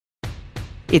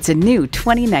It's a new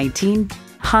 2019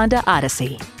 Honda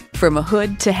Odyssey. From a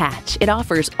hood to hatch, it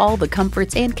offers all the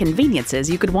comforts and conveniences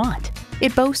you could want.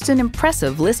 It boasts an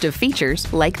impressive list of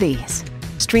features like these: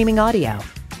 streaming audio,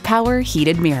 power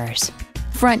heated mirrors,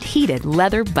 front heated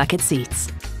leather bucket seats,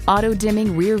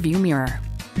 auto-dimming rear view mirror,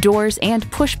 doors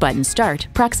and push-button start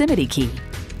proximity key,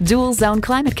 dual zone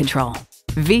climate control,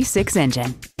 V6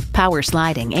 engine, power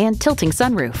sliding and tilting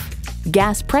sunroof,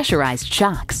 gas pressurized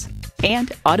shocks,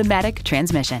 and automatic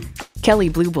transmission. Kelley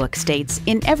Blue Book states,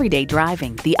 in everyday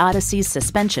driving, the Odyssey's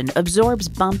suspension absorbs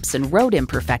bumps and road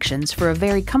imperfections for a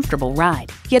very comfortable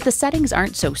ride, yet the settings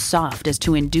aren't so soft as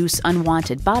to induce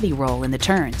unwanted body roll in the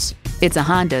turns. It's a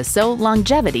Honda, so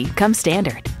longevity comes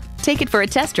standard. Take it for a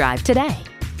test drive today.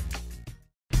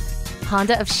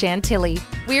 Honda of Chantilly.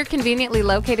 We're conveniently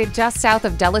located just south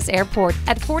of Dulles Airport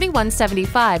at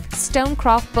 4175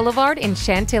 Stonecroft Boulevard in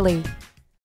Chantilly.